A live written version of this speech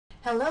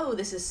Hello,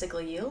 this is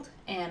SickleYield,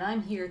 and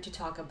I'm here to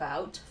talk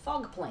about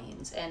fog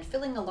planes and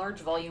filling a large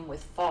volume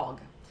with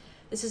fog.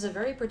 This is a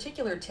very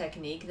particular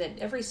technique that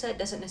every set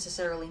doesn't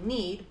necessarily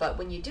need, but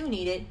when you do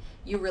need it,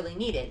 you really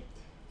need it.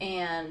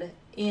 And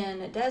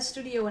in Daz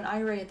Studio and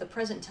Iray at the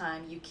present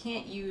time, you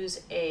can't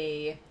use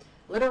a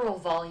literal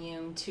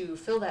volume to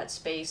fill that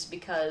space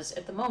because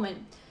at the moment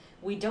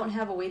we don't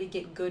have a way to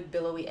get good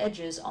billowy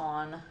edges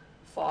on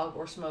fog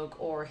or smoke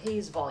or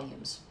haze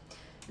volumes.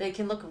 They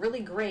can look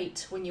really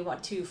great when you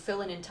want to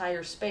fill an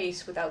entire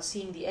space without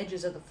seeing the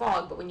edges of the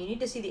fog, but when you need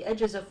to see the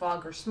edges of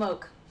fog or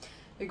smoke,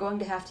 you're going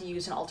to have to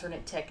use an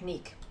alternate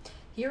technique.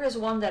 Here is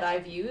one that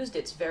I've used.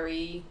 It's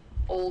very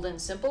old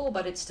and simple,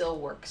 but it still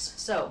works.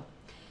 So,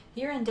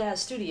 here in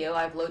Daz Studio,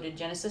 I've loaded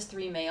Genesis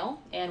 3 Male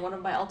and one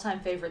of my all-time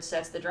favorite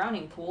sets, the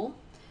Drowning Pool,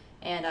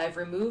 and I've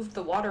removed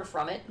the water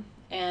from it,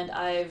 and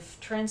I've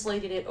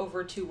translated it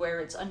over to where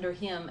it's under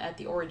him at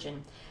the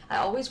origin. I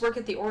always work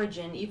at the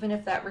origin, even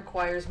if that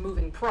requires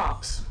moving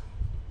props,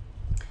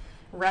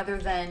 rather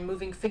than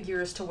moving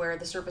figures to where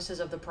the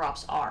surfaces of the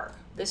props are.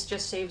 This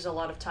just saves a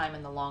lot of time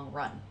in the long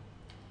run.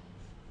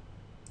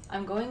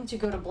 I'm going to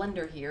go to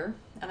Blender here,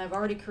 and I've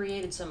already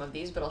created some of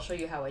these, but I'll show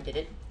you how I did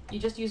it. You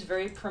just use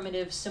very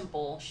primitive,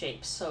 simple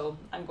shapes. So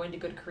I'm going to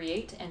go to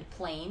Create and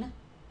Plane.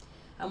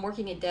 I'm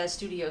working at Daz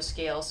Studio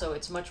scale, so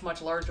it's much,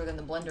 much larger than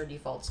the Blender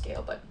default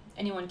scale, but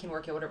anyone can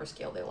work at whatever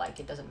scale they like,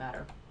 it doesn't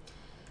matter.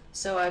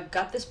 So I've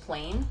got this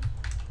plane,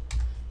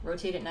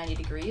 rotate it 90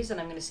 degrees, and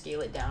I'm going to scale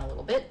it down a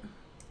little bit.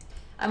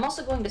 I'm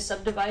also going to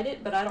subdivide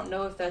it, but I don't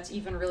know if that's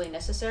even really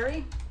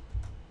necessary,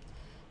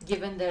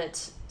 given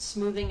that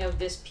smoothing of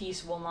this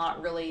piece will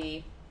not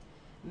really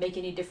make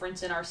any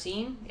difference in our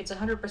scene. It's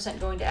 100%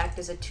 going to act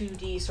as a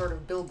 2D sort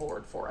of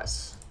billboard for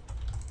us.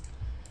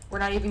 We're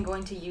not even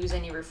going to use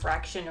any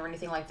refraction or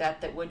anything like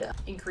that that would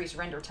increase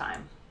render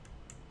time.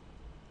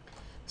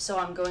 So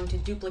I'm going to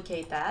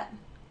duplicate that,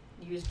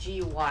 use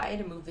GY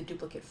to move the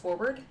duplicate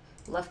forward,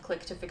 left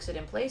click to fix it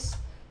in place,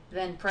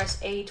 then press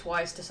A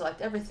twice to select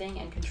everything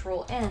and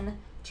Control N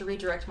to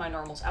redirect my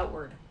normals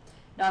outward.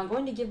 Now I'm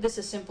going to give this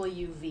a simple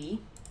UV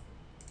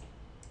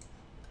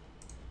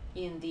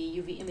in the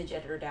UV image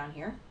editor down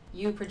here.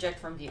 U project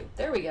from view.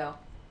 There we go.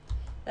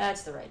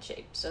 That's the right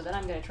shape. So then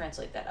I'm going to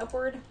translate that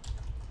upward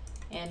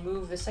and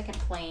move the second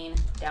plane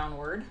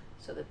downward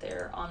so that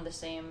they're on the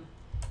same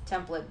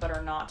template but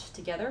are not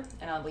together.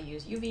 And I will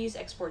use UVs,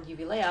 export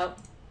UV layout,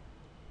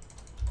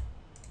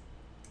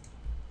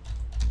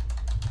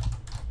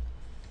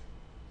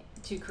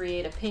 to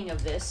create a ping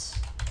of this.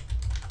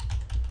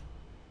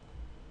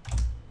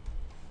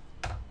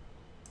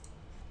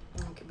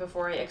 Okay,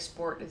 before I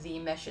export the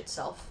mesh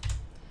itself.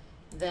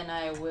 Then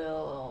I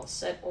will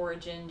set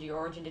origin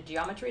to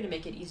geometry to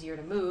make it easier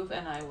to move,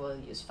 and I will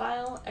use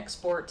File,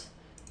 Export,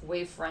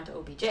 Wavefront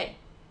OBJ,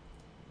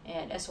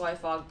 and SY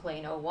Fog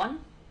Plane 01.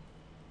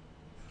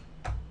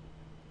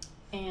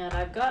 And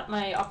I've got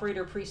my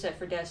operator preset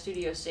for Daz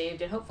Studio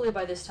saved, and hopefully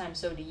by this time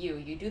so do you.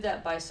 You do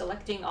that by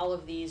selecting all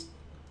of these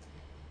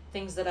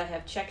things that I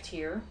have checked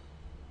here.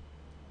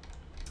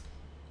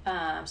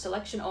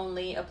 Selection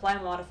only, apply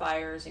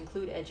modifiers,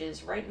 include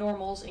edges, write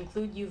normals,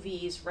 include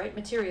UVs, write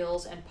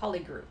materials, and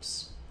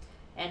polygroups.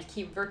 And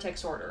keep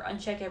vertex order,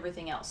 uncheck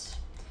everything else.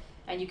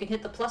 And you can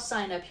hit the plus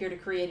sign up here to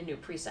create a new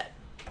preset.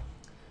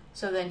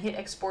 So then hit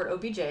Export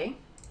OBJ,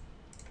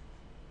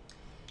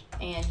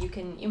 and you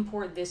can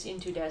import this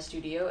into Daz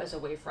Studio as a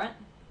wavefront.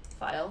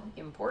 File,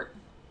 Import.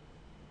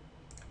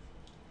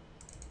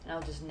 And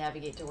I'll just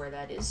navigate to where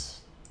that is.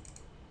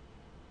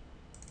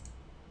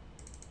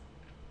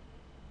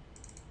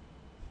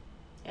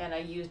 And I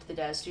used the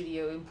Daz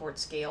Studio import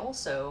scale,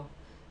 so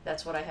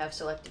that's what I have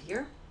selected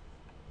here.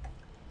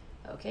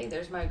 Okay,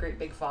 there's my great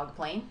big fog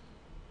plane.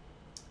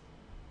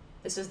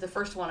 This is the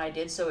first one I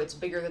did, so it's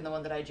bigger than the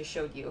one that I just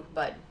showed you,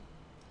 but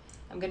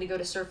I'm going to go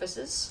to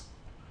Surfaces,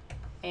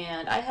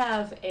 and I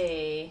have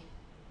a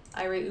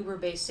Iray Uber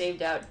base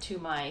saved out to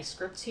my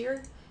scripts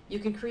here. You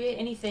can create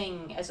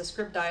anything as a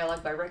script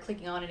dialog by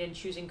right-clicking on it and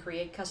choosing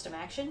Create Custom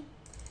Action.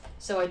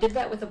 So I did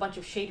that with a bunch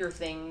of shader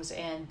things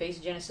and base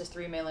Genesis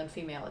 3 male and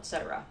female,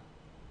 etc.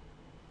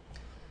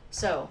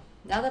 So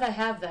now that I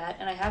have that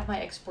and I have my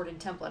exported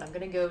template, I'm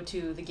going to go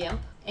to the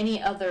GIMP,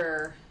 any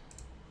other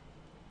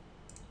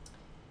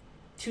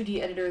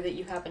 2D editor that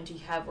you happen to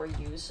have or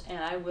use,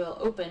 and I will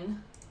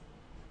open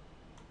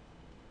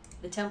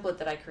the template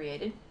that I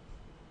created.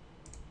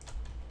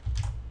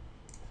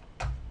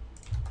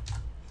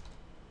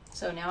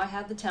 So now I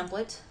have the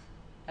template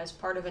as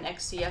part of an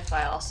XCF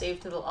file.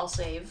 I'll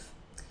save.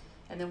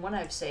 And then when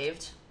I've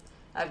saved,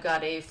 I've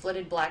got a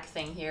flooded black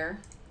thing here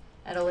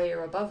and a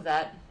layer above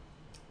that.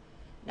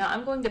 Now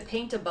I'm going to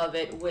paint above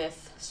it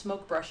with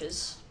smoke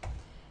brushes,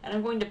 and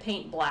I'm going to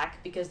paint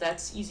black because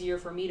that's easier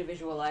for me to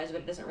visualize, but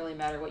it doesn't really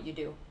matter what you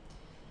do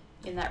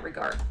in that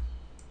regard.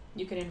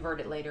 You can invert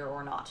it later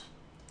or not.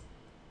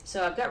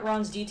 So I've got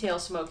Ron's detail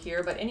smoke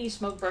here, but any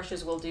smoke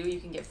brushes will do.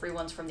 You can get free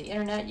ones from the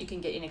internet. You can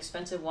get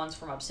inexpensive ones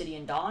from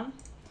Obsidian Dawn.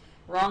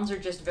 Ron's are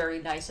just very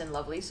nice and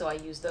lovely, so I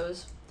use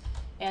those.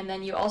 And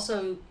then you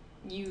also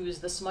use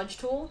the smudge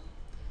tool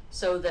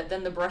so that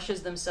then the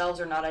brushes themselves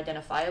are not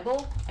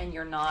identifiable and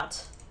you're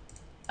not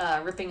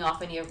ripping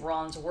off any of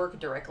Ron's work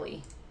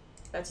directly.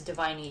 That's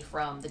Diviney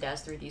from the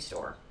Daz 3D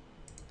store.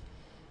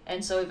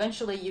 And so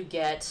eventually you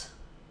get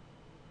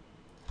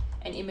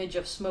an image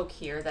of smoke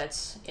here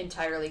that's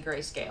entirely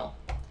grayscale.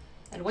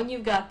 And when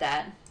you've got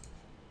that,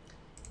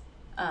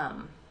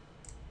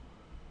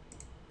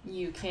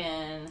 you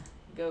can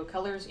go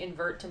colors,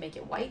 invert to make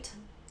it white,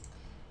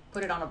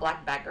 put it on a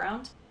black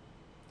background.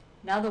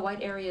 Now the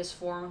white areas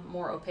form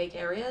more opaque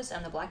areas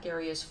and the black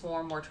areas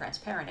form more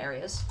transparent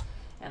areas.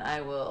 And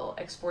I will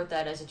export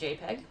that as a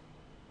JPEG.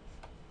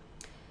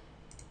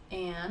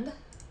 And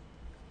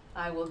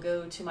I will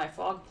go to my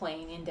fog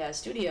plane in Daz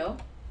Studio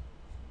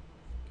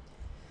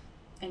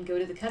and go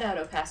to the cutout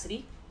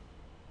opacity.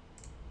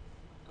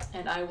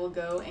 And I will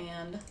go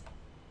and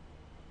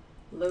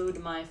load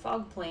my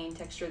fog plane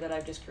texture that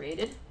I've just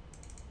created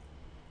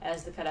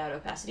as the cutout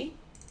opacity.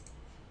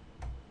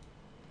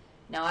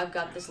 Now I've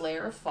got this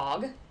layer of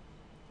fog.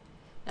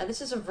 Now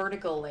this is a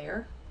vertical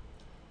layer,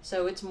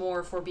 so it's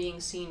more for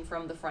being seen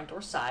from the front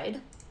or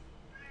side.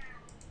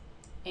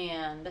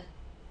 And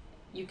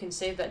you can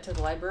save that to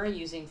the library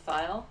using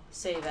File,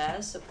 Save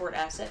As, Support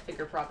Asset,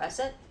 Figure Prop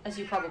Asset, as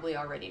you probably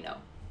already know.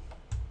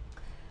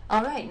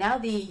 Alright, now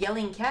the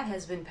yelling cat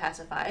has been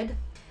pacified.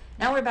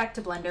 Now we're back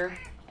to Blender,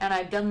 and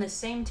I've done the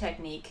same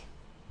technique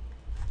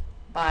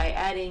by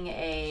adding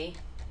a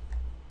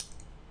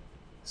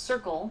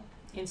circle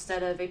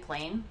instead of a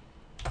plane,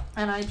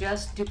 and I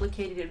just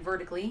duplicated it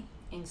vertically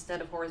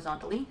instead of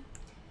horizontally,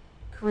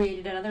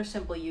 created another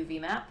simple UV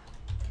map,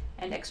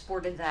 and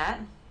exported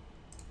that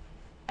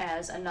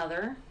as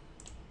another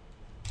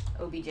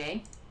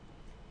OBJ.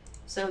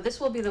 So this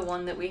will be the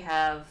one that we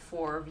have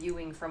for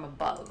viewing from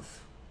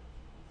above.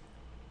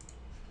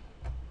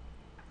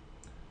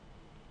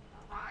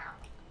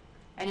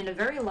 And in a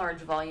very large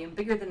volume,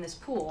 bigger than this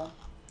pool,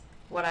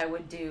 what I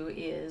would do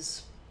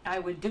is I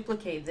would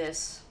duplicate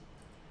this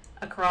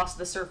across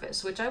the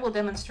surface, which I will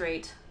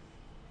demonstrate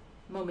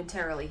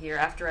momentarily here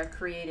after I've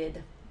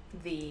created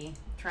the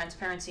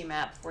transparency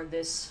map for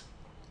this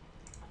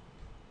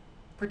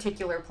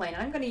particular plane.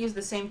 And I'm going to use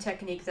the same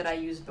technique that I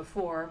used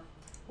before,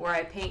 where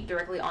I paint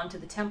directly onto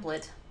the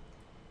template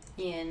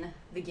in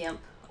the GIMP,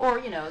 or,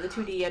 you know, the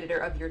 2D editor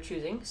of your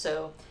choosing.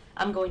 So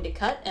I'm going to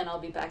cut, and I'll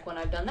be back when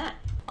I've done that.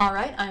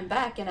 Alright, I'm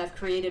back, and I've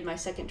created my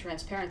second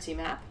transparency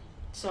map.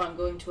 So I'm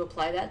going to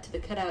apply that to the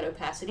cutout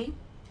opacity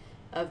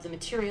of the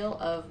material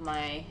of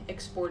my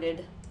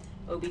exported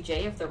OBJ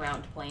of the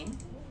round plane.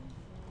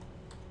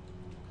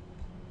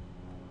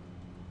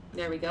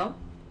 There we go.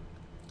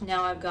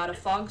 Now I've got a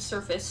fog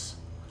surface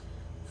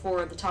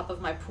for the top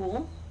of my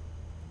pool,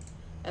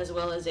 as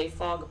well as a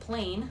fog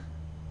plane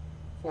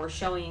for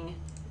showing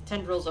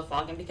tendrils of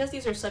fog. And because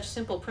these are such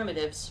simple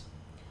primitives,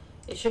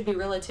 it should be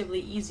relatively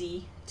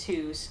easy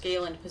to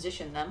scale and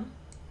position them.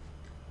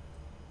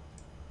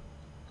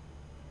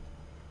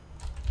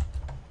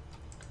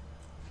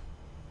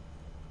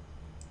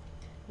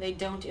 They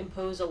don't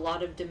impose a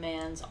lot of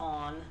demands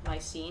on my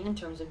scene in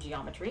terms of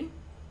geometry,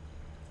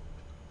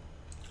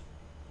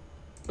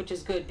 which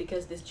is good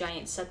because this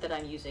giant set that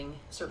I'm using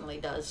certainly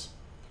does.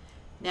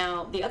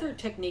 Now, the other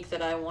technique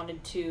that I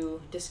wanted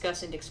to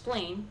discuss and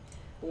explain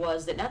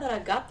was that now that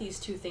I've got these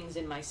two things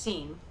in my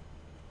scene,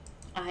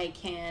 I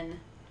can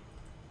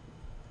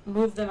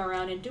move them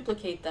around and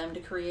duplicate them to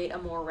create a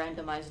more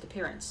randomized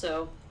appearance.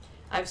 So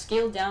I've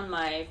scaled down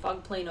my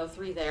fog plane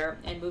 03 there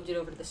and moved it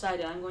over to the side,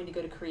 and I'm going to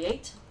go to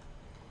Create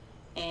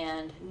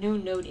and New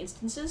Node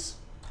Instances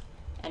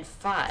and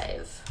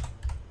 5.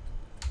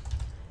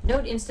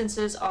 Node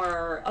instances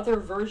are other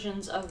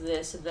versions of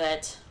this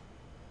that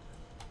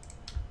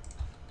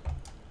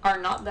are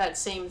not that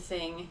same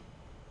thing,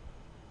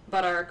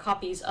 but are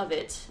copies of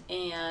it.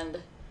 And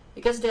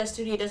because Daz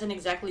Studio doesn't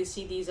exactly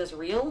see these as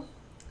real,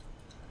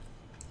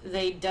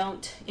 they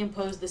don't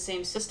impose the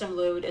same system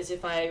load as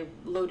if I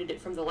loaded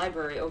it from the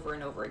library over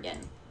and over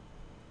again.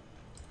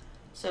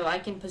 So I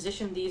can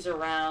position these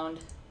around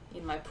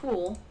in my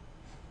pool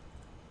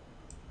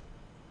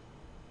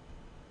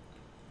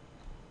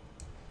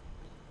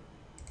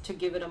to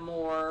give it a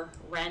more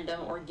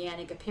random,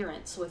 organic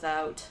appearance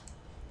without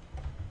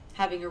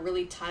having a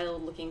really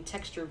tiled looking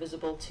texture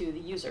visible to the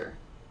user.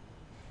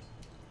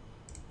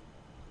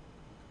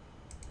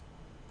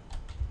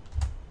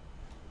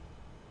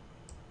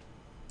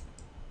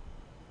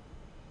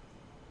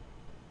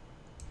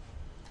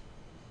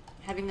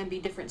 Having them be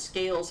different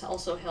scales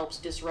also helps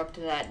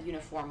disrupt that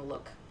uniform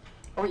look,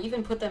 or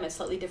even put them at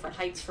slightly different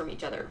heights from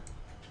each other,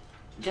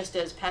 just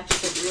as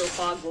patches of real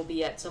fog will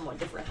be at somewhat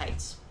different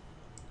heights.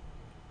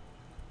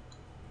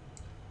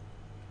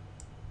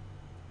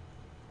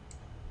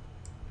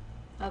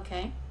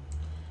 Okay,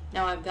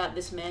 now I've got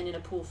this man in a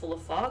pool full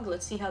of fog.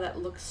 Let's see how that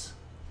looks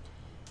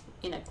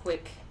in a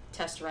quick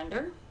test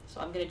render. So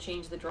I'm going to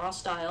change the draw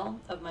style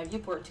of my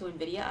viewport to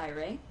NVIDIA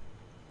Iray,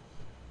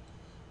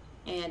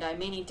 and I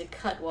may need to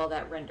cut while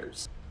that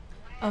renders.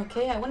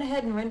 Okay, I went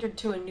ahead and rendered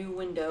to a new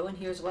window, and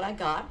here's what I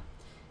got.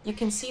 You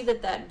can see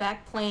that that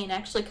back plane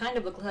actually kind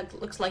of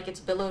looks like it's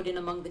billowed in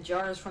among the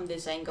jars from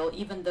this angle,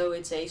 even though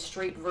it's a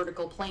straight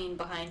vertical plane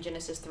behind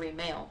Genesis 3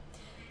 male.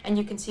 And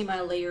you can see my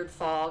layered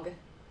fog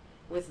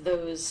with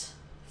those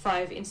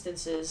 5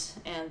 instances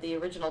and the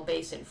original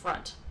base in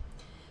front.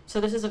 So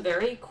this is a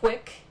very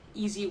quick,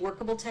 easy,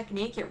 workable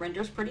technique. It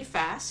renders pretty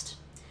fast,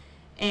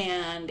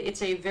 and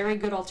it's a very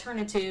good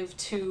alternative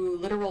to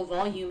literal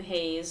volume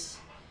haze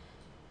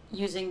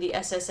using the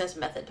SSS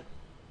method.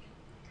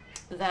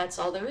 That's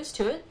all there is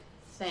to it.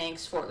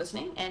 Thanks for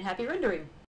listening, and happy rendering.